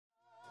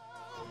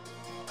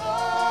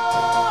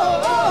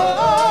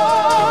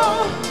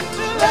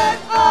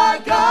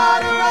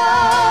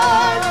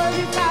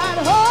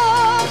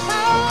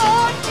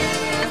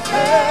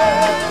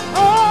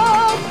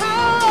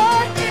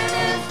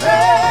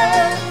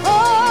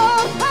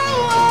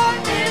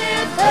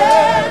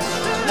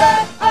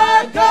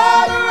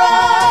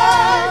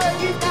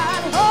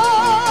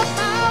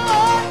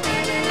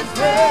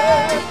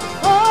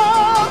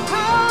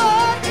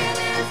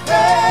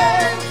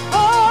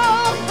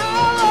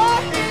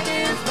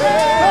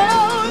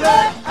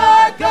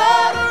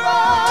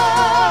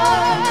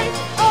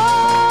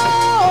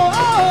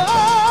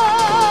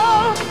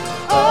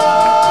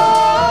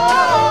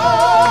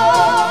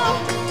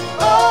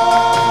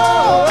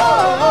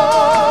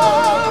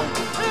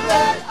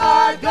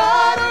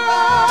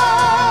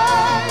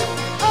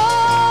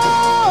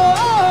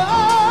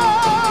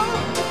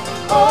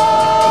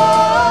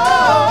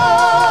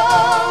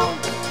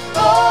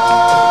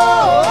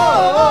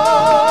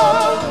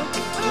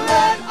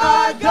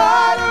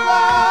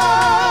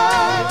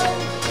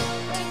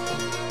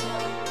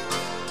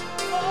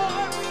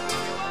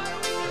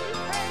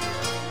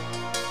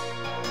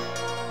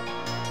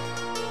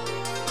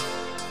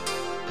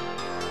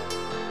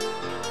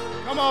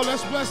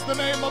bless the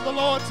name of the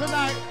Lord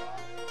tonight.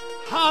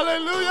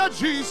 Hallelujah.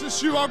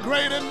 Jesus, you are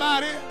great and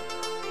mighty.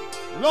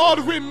 Lord,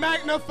 we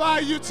magnify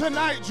you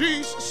tonight,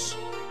 Jesus.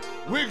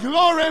 We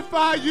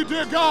glorify you,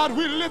 dear God.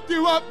 We lift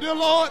you up, dear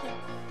Lord.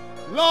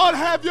 Lord,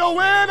 have your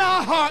way in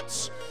our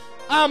hearts,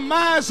 our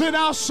minds, and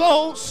our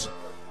souls.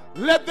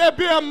 Let there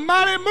be a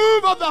mighty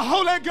move of the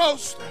Holy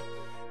Ghost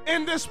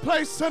in this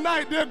place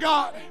tonight, dear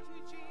God.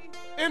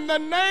 In the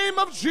name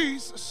of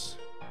Jesus.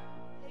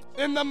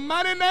 In the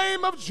mighty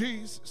name of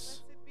Jesus.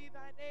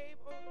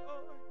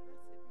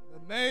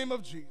 The name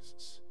of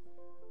Jesus.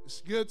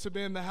 It's good to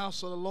be in the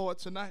house of the Lord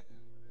tonight.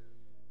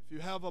 If you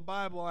have a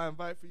Bible, I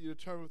invite for you to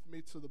turn with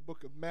me to the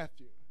book of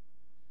Matthew,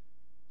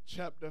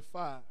 chapter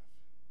 5.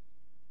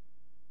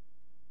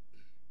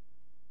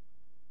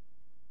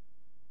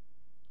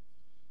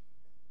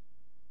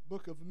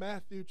 Book of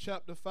Matthew,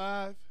 chapter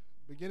 5,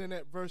 beginning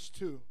at verse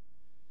 2.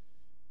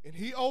 And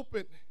he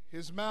opened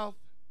his mouth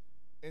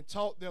and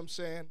taught them,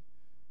 saying,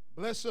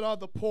 Blessed are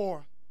the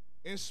poor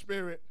in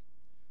spirit,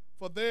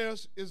 for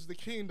theirs is the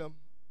kingdom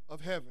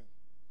of heaven.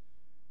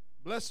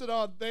 Blessed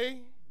are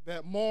they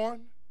that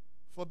mourn,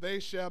 for they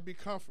shall be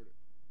comforted.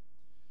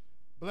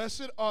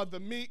 Blessed are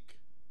the meek,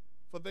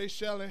 for they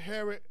shall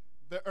inherit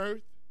the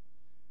earth.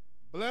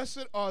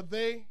 Blessed are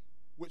they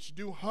which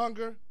do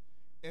hunger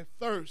and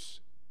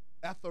thirst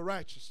after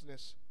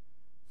righteousness,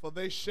 for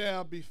they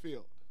shall be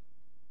filled.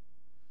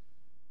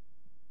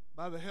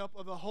 By the help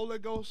of the Holy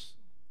Ghost,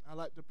 I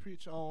like to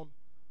preach on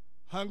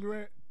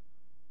hunger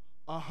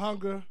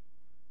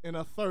and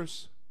a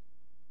thirst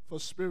for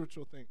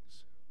spiritual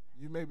things.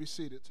 You may be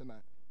seated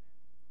tonight.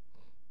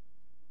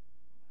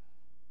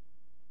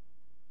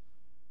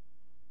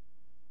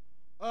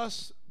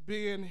 Us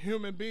being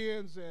human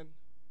beings, and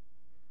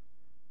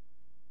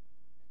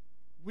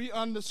we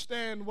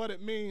understand what it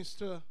means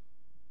to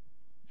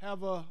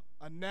have a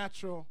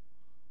natural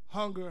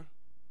hunger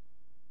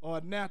or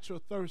a natural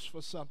thirst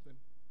for something.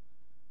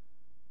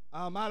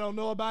 I don't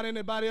know about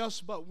anybody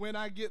else, but when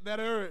I get that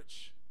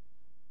urge,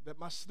 that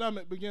my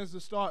stomach begins to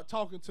start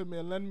talking to me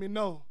and letting me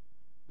know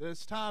that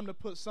it's time to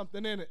put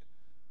something in it,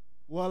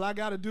 well, I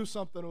got to do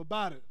something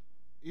about it.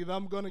 Either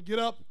I'm going to get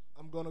up,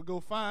 I'm going to go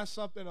find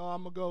something, or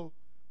I'm going to go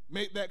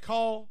make that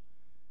call,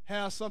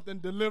 have something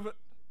delivered.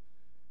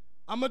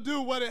 I'm going to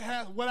do what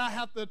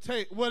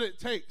it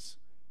takes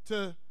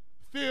to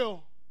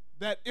fill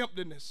that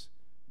emptiness,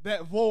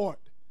 that void.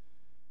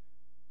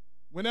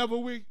 Whenever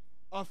we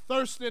are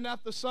thirsting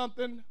after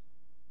something,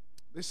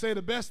 they say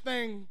the best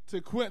thing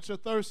to quench a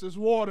thirst is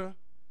water.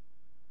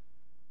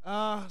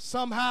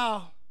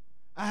 Somehow,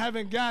 I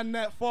haven't gotten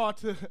that far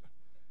to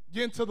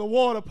get into the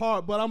water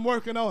part, but I'm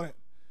working on it.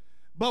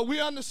 But we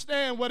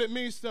understand what it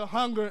means to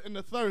hunger and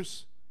to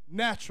thirst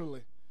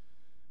naturally.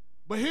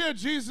 But here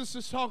Jesus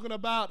is talking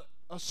about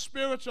a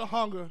spiritual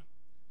hunger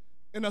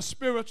and a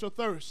spiritual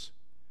thirst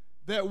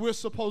that we're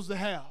supposed to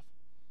have.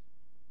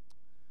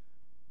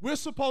 We're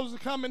supposed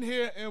to come in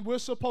here and we're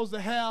supposed to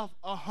have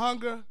a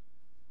hunger,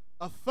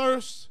 a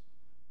thirst,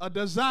 a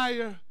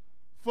desire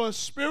for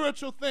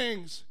spiritual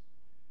things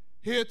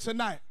here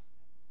tonight.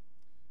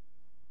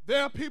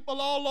 There are people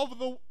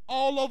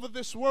all over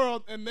this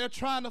world, and they're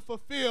trying to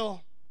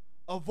fulfill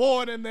a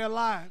void in their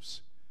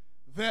lives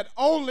that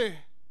only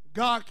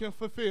God can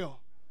fulfill.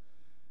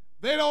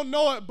 They don't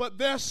know it, but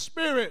their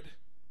spirit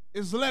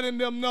is letting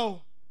them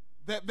know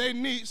that they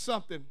need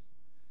something,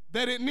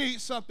 that it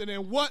needs something,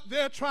 and what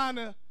they're trying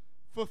to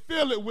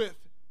fulfill it with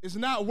is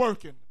not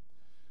working.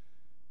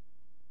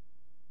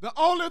 The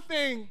only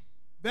thing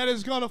that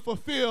is going to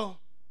fulfill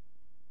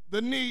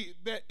the need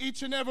that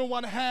each and every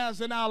one has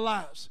in our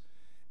lives,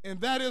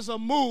 and that is a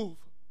move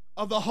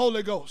of the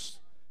Holy Ghost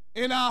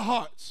in our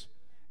hearts,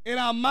 in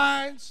our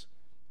minds,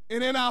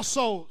 and in our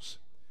souls.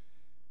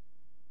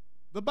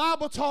 The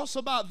Bible talks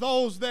about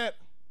those that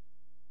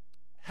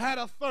had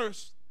a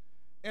thirst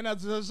and a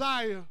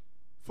desire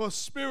for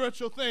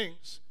spiritual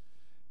things.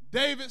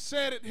 David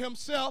said it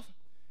himself.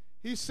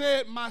 He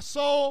said, my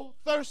soul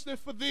thirsteth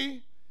for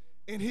thee.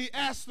 And he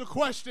asked the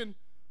question,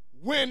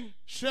 when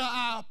shall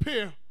I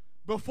appear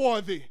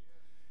before thee?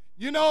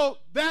 You know,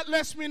 that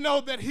lets me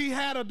know that he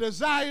had a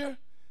desire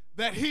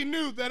that he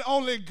knew that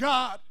only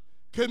God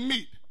could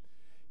meet.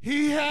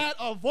 He had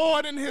a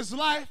void in his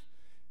life,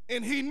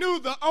 and he knew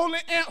the only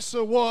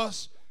answer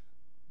was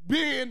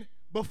being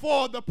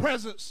before the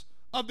presence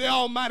of the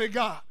Almighty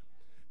God.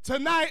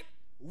 Tonight,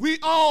 we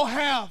all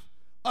have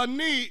a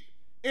need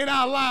in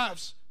our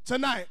lives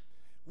tonight.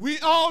 We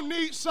all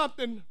need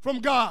something from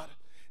God.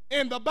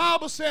 And the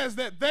Bible says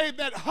that they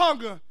that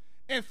hunger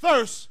and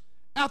thirst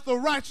after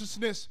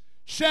righteousness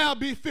shall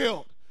be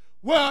filled.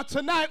 Well,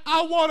 tonight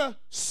I want to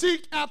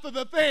seek after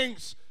the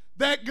things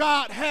that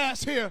God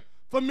has here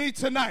for me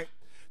tonight.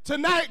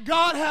 Tonight,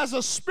 God has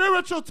a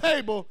spiritual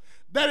table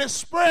that is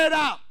spread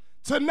out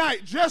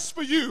tonight just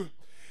for you.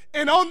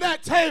 And on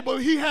that table,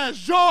 he has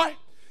joy,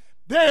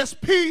 there's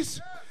peace,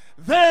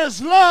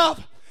 there's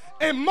love,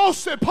 and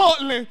most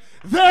importantly,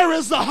 there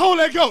is the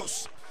Holy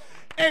Ghost.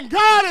 And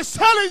God is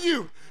telling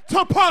you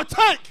to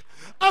partake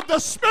of the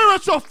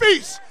spiritual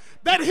feast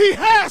that he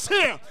has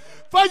here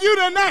for you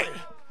tonight.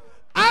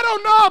 I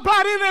don't know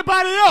about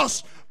anybody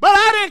else, but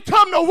I didn't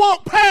come to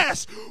walk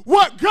past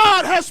what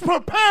God has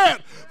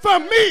prepared for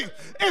me,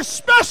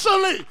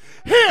 especially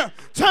here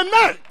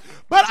tonight.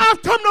 But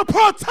I've come to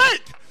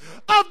partake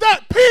of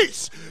that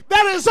peace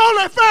that is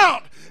only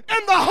found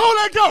in the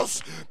Holy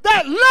Ghost,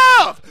 that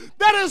love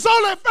that is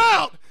only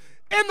found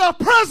in the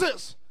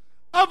presence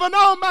of an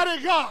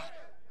almighty God.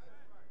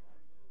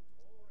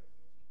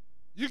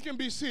 You can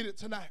be seated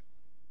tonight.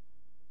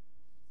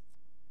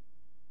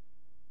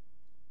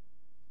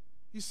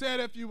 He said,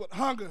 if you would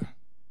hunger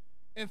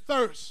and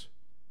thirst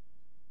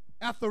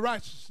after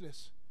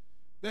righteousness,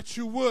 that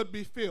you would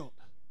be filled.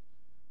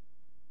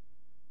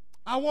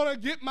 I want to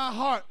get my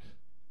heart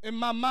and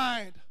my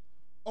mind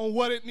on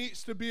what it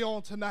needs to be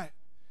on tonight.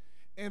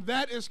 And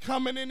that is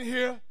coming in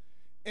here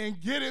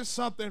and getting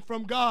something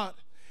from God.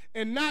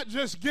 And not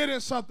just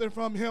getting something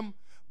from him,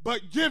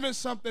 but giving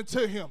something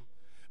to him.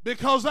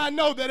 Because I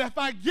know that if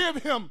I give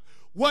him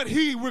what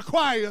he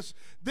requires,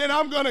 then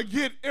I'm going to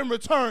get in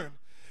return.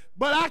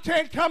 But I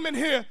can't come in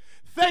here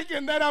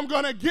thinking that I'm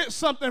going to get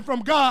something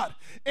from God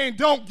and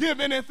don't give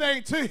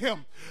anything to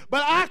him.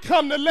 But I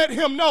come to let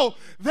him know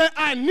that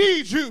I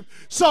need you.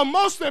 So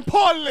most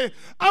importantly,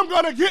 I'm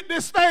going to get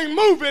this thing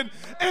moving,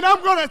 and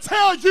I'm going to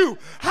tell you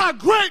how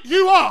great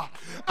you are.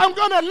 I'm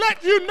going to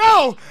let you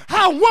know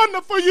how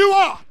wonderful you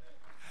are,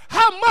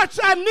 how much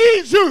I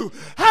need you,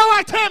 how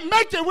I can't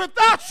make it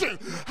without you,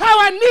 how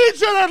I need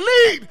you to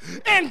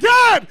lead and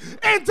guide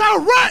and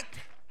direct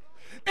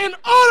and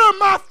order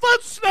my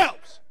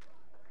footsteps.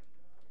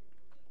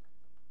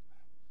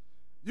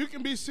 You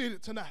can be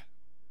seated tonight.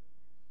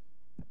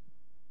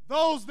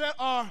 Those that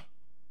are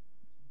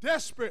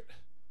desperate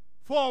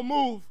for a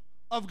move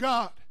of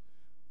God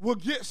will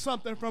get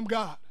something from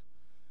God.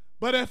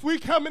 But if we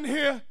come in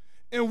here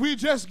and we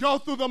just go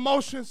through the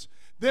motions,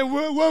 then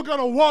we're going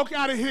to walk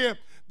out of here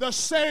the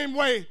same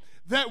way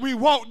that we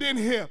walked in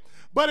here.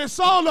 But it's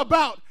all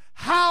about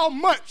how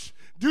much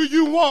do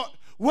you want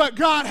what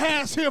God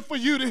has here for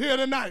you to hear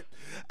tonight.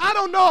 I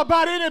don't know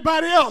about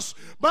anybody else,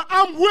 but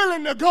I'm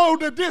willing to go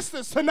the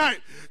distance tonight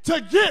to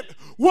get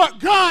what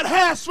God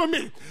has for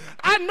me.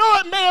 I know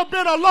it may have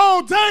been a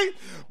long day,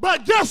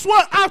 but guess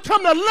what? I've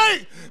come to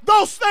lay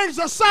those things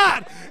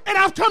aside, and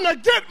I've come to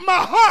get my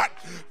heart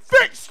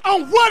fixed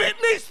on what it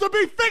needs to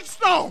be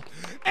fixed on.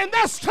 And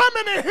that's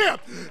coming in here,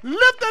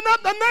 lifting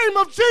up the name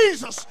of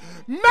Jesus,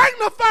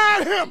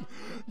 magnifying him,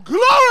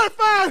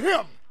 glorifying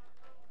him.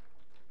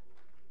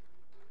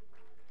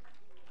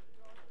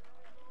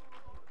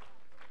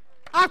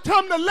 I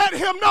come to let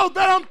him know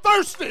that I'm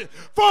thirsty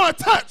for a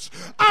touch.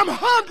 I'm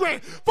hungry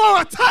for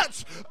a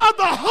touch of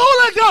the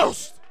Holy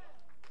Ghost.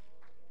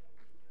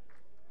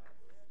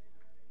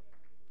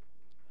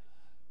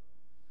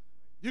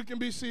 You can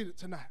be seated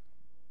tonight.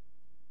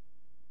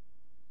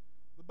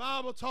 The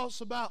Bible talks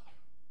about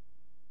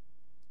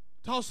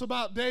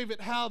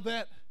David, how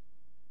that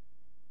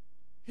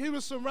he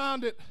was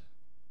surrounded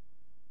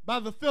by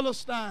the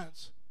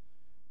Philistines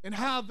and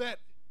how that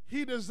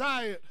he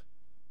desired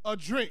a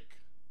drink.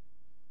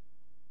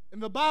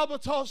 And the Bible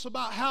talks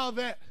about how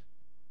that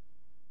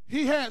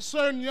he had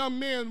certain young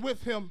men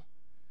with him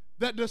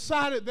that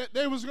decided that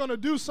they was going to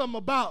do something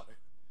about it.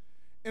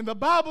 And the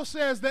Bible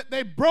says that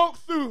they broke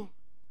through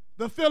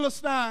the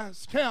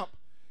Philistines' camp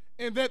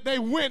and that they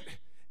went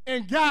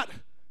and got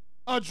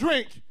a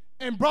drink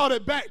and brought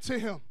it back to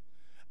him.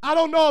 I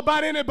don't know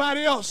about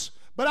anybody else,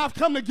 but I've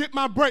come to get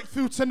my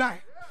breakthrough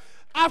tonight.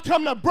 I've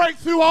come to break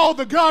through all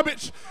the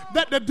garbage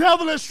that the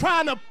devil is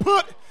trying to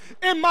put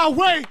in my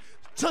way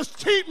to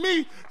keep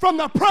me from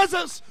the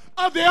presence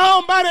of the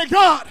Almighty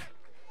God.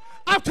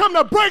 I've come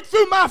to break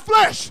through my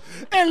flesh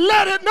and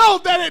let it know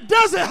that it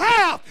doesn't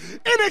have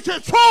any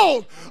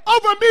control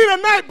over me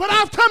tonight, but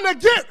I've come to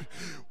get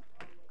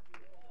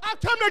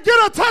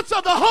a touch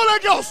of the Holy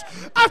Ghost.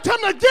 I've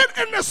come to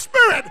get in the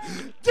Spirit,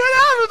 get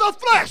out of the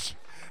flesh,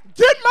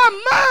 get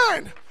my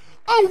mind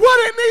on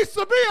what it needs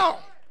to be on.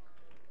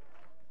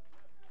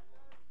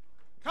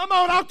 Come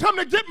on, I've come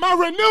to get my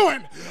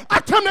renewing.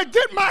 I've come to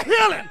get my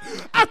healing.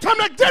 I've come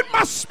to get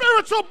my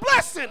spiritual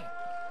blessing.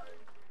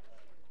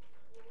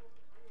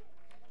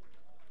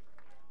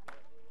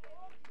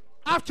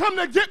 I've come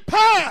to get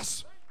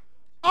past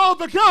all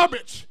the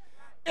garbage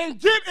and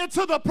get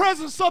into the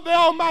presence of the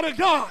Almighty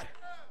God.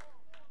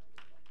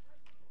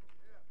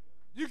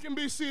 You can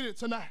be seated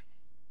tonight.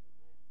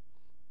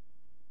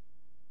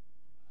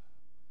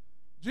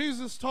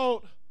 Jesus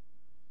told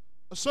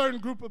a certain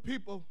group of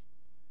people,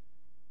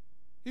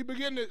 he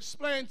began to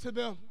explain to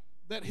them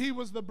that he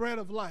was the bread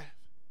of life.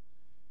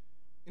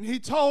 And he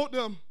told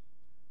them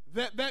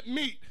that that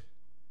meat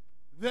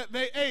that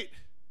they ate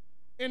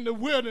in the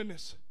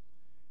wilderness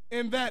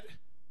and that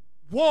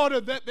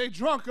water that they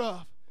drank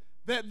of,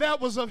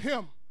 that was of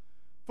him.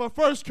 For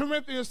 1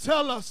 Corinthians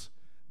tell us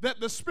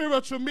that the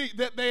spiritual meat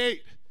that they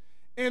ate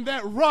and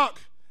that rock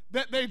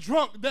that they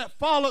drank that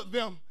followed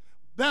them,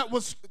 that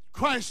was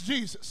Christ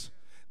Jesus.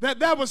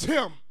 That was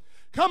him.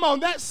 Come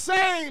on, that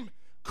same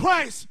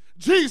Christ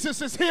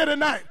Jesus is here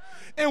tonight.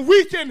 and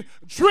we can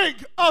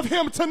drink of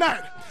him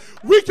tonight.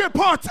 We can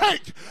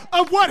partake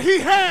of what he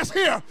has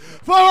here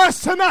for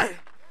us tonight.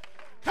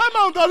 Come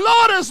on, the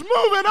Lord is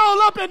moving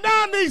all up and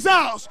down these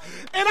aisles,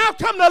 and I've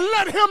come to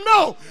let him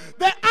know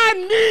that I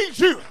need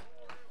you.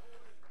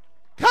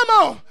 Come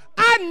on,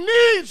 I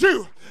need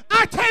you.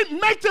 I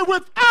can't make it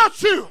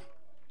without you.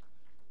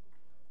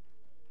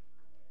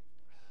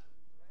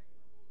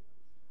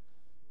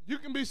 You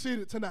can be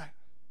seated tonight.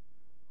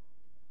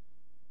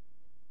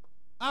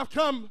 I've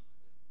come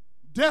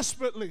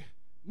desperately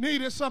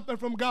needing something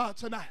from God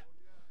tonight.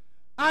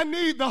 I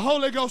need the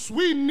Holy Ghost.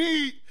 We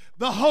need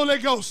the Holy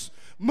Ghost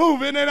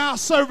moving in our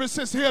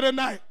services here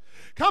tonight.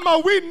 Come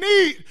on, we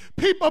need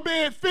people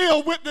being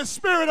filled with the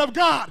Spirit of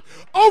God,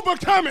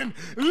 overcoming,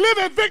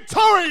 living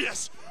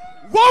victorious,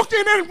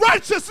 walking in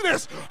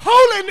righteousness,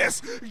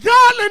 holiness,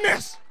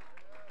 godliness.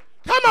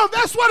 Come on,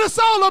 that's what it's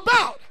all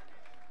about.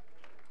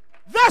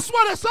 That's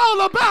what it's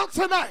all about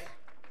tonight.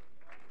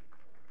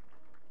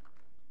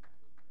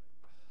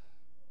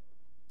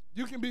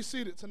 You can be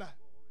seated tonight.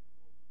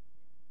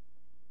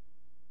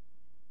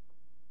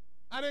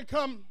 I didn't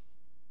come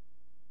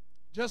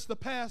just to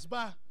pass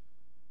by.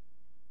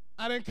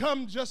 I didn't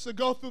come just to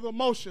go through the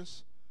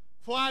motions,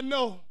 for I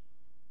know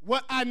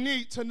what I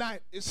need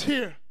tonight is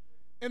here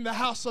in the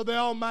house of the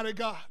Almighty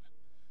God.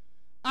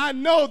 I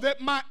know that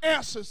my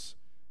answers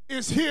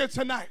is here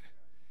tonight,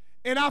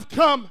 and I've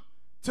come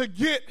to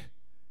get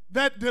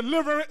that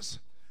deliverance.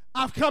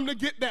 I've come to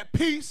get that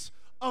peace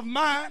of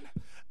mind.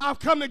 I've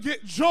come to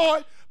get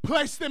joy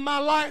placed in my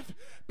life.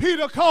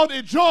 Peter called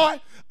it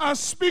joy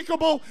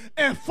unspeakable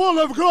and full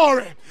of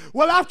glory.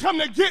 Well, I've come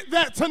to get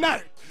that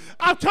tonight.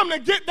 I've come to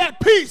get that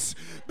peace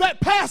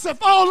that passeth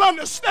all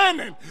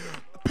understanding.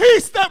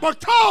 Peace that will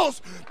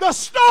cause the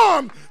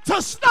storm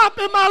to stop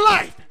in my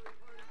life.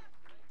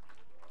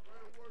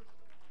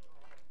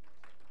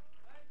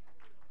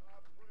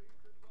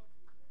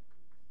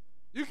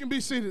 You can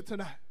be seated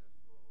tonight.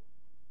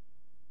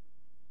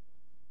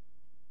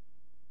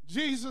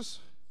 Jesus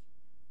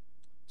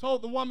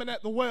told the woman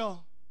at the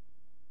well,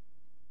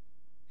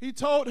 he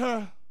told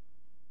her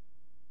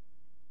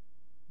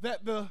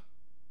that the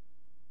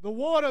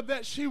water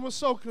that she was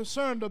so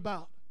concerned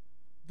about,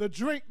 the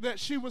drink that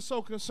she was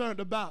so concerned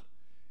about,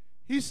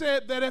 he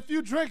said that if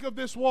you drink of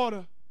this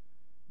water,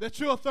 that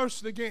you'll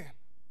thirst again.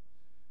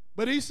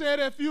 But he said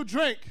if you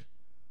drink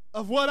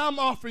of what I'm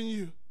offering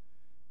you,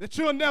 that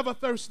you'll never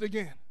thirst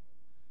again.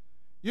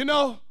 You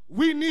know,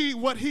 we need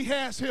what he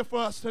has here for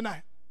us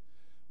tonight.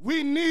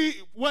 We need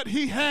what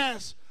he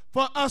has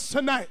for us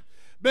tonight,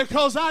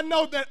 because I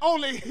know that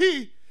only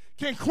he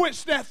can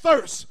quench that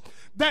thirst,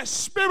 that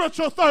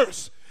spiritual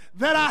thirst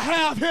that I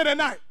have here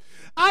tonight.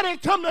 I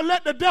didn't come to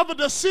let the devil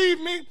deceive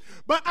me,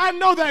 but I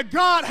know that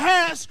God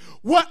has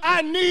what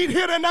I need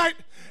here tonight,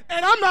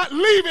 and I'm not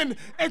leaving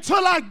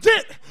until I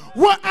get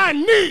what I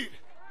need.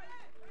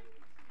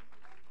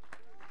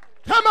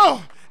 Come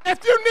on.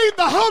 If you need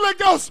the Holy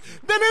Ghost,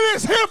 then it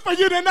is here for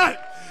you tonight.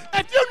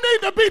 If you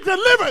need to be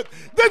delivered,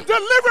 then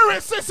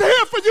deliverance is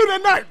here for you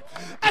tonight.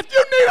 If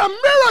you need a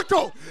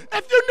miracle,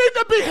 if you need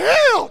to be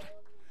healed,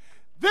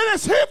 then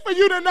it's here for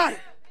you tonight.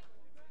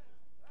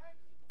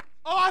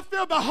 Oh, I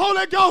feel the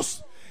Holy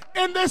Ghost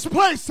in this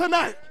place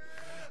tonight.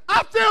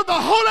 I feel the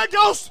Holy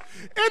Ghost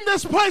in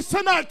this place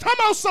tonight. Come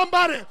on,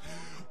 somebody.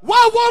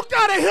 Why walk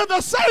out of here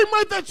the same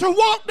way that you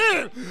walked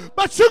in?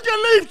 But you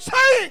can leave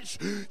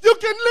changed. You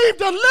can leave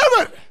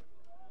delivered.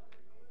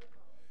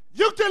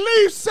 You can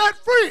leave set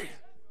free.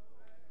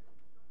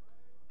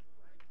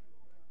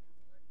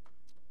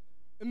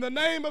 In the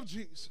name of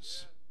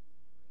Jesus,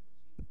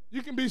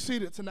 you can be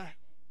seated tonight.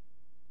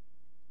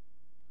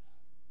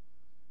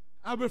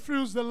 I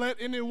refuse to let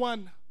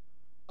anyone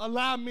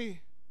allow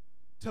me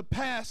to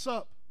pass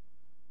up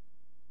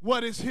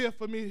what is here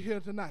for me here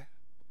tonight.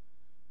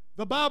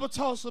 The Bible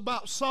talks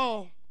about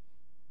Saul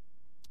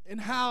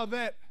and how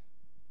that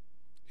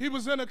he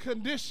was in a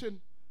condition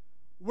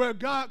where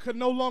God could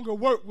no longer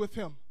work with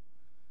him.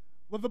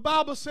 Well, the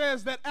Bible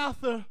says that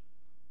after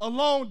a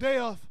long day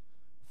of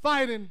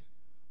fighting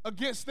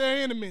against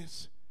their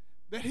enemies,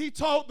 that he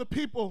told the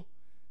people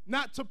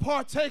not to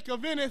partake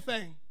of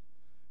anything,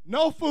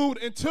 no food,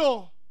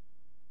 until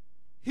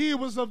he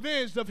was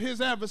avenged of his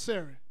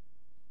adversary.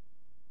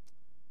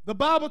 The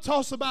Bible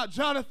talks about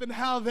Jonathan,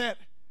 how that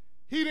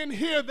he didn't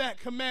hear that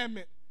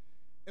commandment.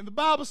 And the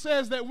Bible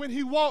says that when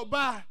he walked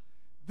by,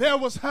 there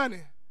was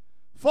honey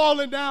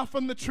falling down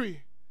from the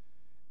tree.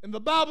 And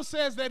the Bible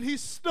says that he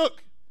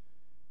stuck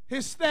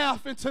his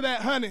staff into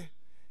that honey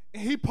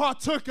and he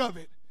partook of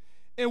it.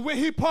 And when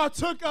he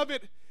partook of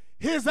it,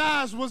 his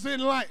eyes was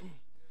enlightened.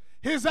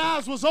 His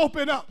eyes was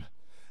opened up.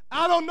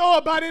 I don't know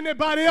about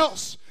anybody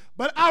else,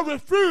 but I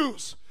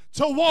refuse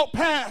to walk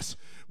past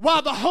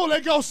while the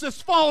Holy Ghost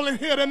is falling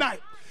here tonight.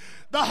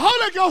 The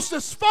Holy Ghost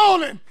is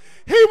falling.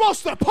 He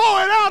wants to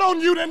pour it out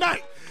on you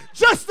tonight,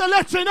 just to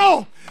let you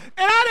know. And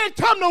I didn't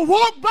come to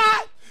walk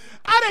by.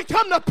 I didn't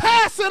come to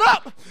pass it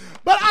up,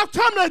 but I've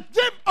come to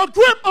get a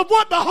grip of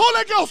what the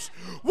Holy Ghost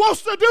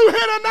wants to do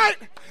here tonight.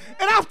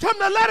 And I've come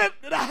to let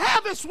it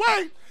have its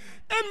way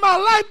in my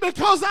life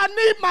because I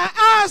need my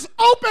eyes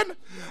open.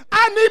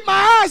 I need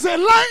my eyes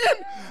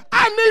enlightened.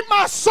 I need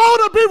my soul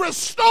to be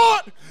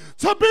restored,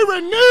 to be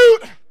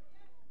renewed,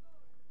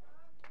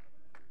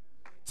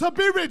 to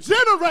be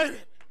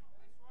regenerated.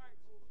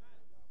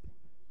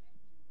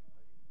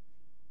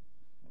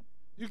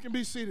 You can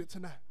be seated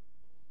tonight.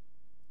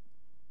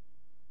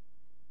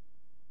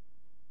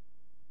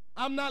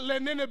 I'm not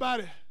letting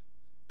anybody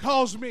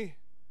cause me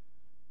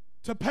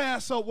to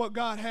pass up what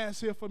God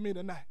has here for me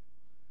tonight.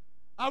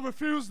 I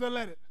refuse to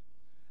let it.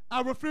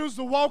 I refuse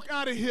to walk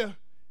out of here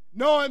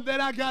knowing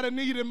that I got a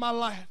need in my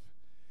life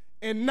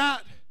and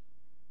not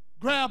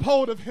grab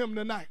hold of him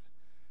tonight.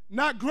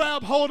 Not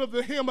grab hold of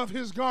the hem of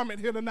his garment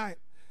here tonight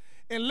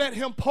and let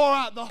him pour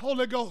out the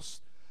Holy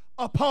Ghost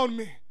upon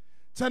me.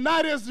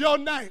 Tonight is your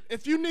night.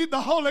 If you need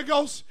the Holy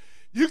Ghost,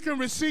 you can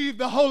receive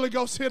the Holy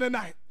Ghost here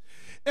tonight.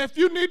 If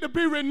you need to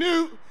be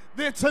renewed,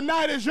 then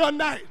tonight is your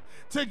night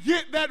to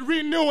get that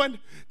renewing,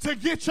 to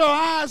get your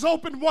eyes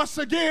open once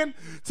again,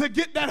 to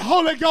get that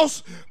Holy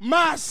Ghost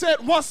mindset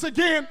once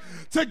again,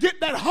 to get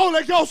that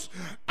Holy Ghost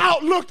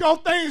outlook on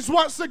things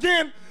once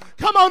again.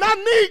 Come on, I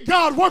need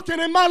God working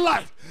in my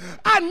life.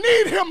 I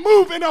need him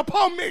moving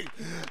upon me.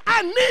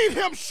 I need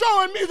him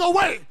showing me the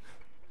way.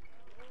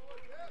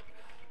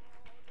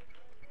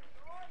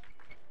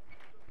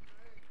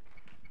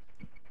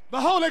 The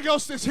Holy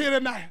Ghost is here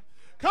tonight.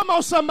 Come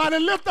on, somebody,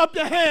 lift up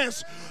your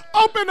hands,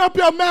 open up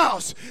your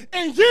mouths,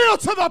 and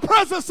yield to the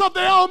presence of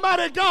the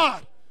Almighty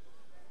God.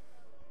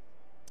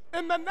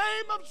 In the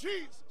name of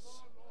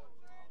Jesus,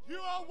 you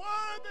are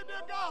worthy,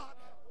 dear God.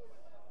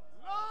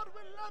 Lord,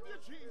 we love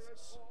you,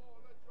 Jesus.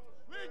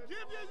 We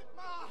give you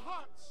my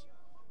hearts,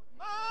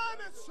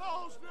 mind and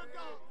souls, dear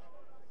God.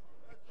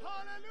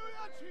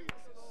 Hallelujah,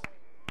 Jesus.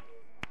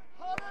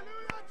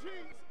 Hallelujah,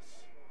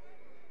 Jesus.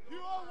 You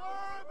are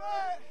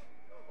worthy.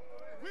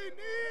 We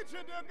need you,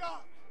 dear God.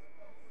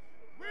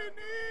 We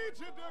need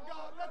you, dear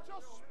God. Let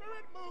your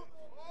spirit move.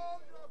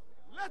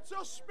 Let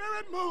your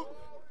spirit move.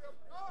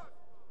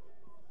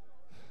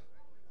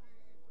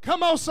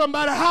 Come on,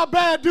 somebody. How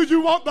bad do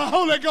you want the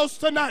Holy Ghost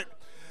tonight?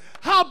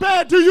 How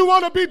bad do you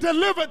want to be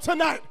delivered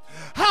tonight?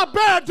 How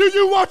bad do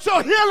you want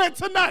your healing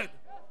tonight?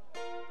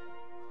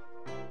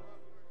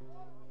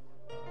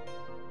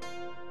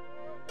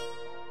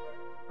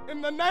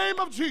 In the name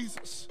of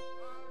Jesus,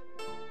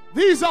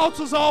 these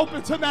altars are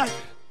open tonight.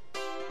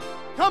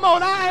 Come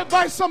on, I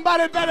invite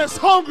somebody that is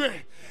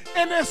hungry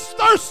and is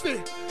thirsty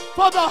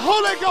for the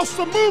Holy Ghost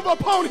to move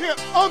upon him,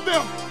 on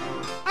them.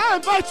 I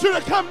invite you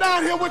to come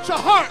down here with your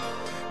heart,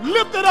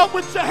 lift it up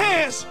with your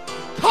hands,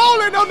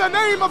 calling on the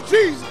name of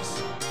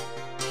Jesus.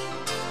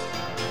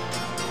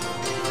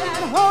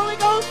 That Holy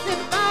Ghost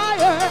and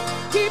fire,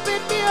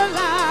 keeping me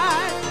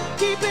alive,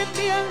 keeping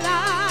me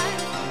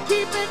alive,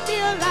 keeping me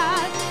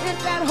alive.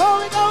 It's that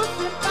Holy Ghost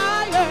and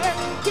fire,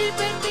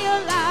 keeping me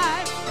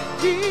alive.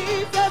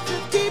 Jesus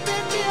is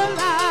keeping me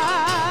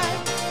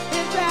alive.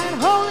 It's that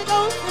Holy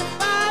Ghost and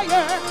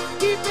fire,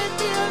 keeping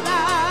me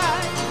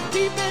alive,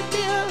 keeping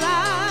me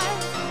alive,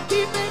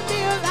 keeping me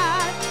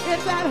alive.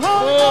 It's that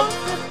Holy Ghost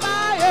and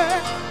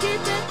fire,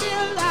 keeping me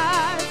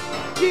alive.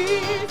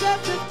 Jesus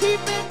is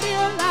keeping me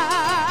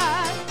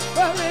alive.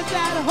 Where is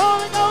that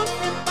Holy Ghost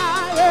and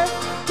fire,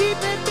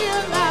 keeping me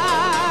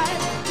alive,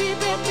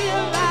 keeping me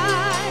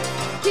alive,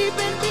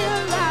 keeping me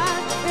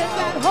alive. It's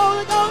that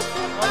Holy Ghost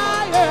and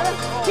fire,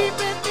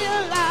 keeping me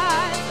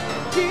alive.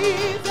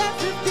 Jesus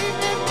is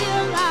keeping me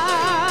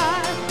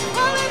alive.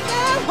 Well, it's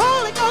that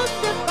Holy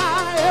Ghost and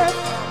fire,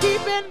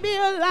 keeping me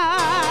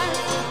alive,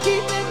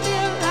 keeping me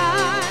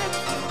alive,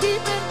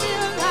 keeping me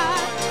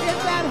alive.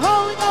 It's that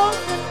Holy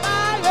Ghost and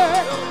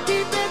fire,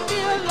 keeping me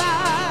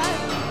alive.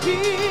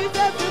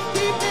 Jesus is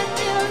keeping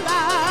me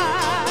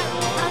alive.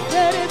 I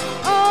said it's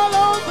all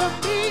over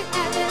me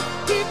and it's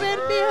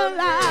keeping me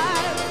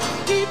alive,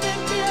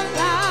 keeping me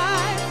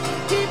alive,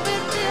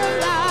 keeping me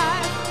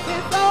alive.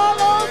 It's all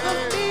over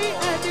me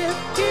and it's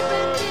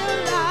keeping me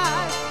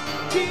alive.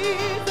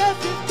 Jesus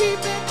is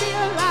keeping me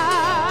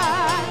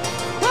alive.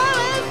 Well,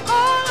 it's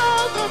all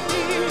over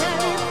me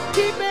and it's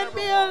keeping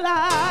me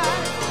alive.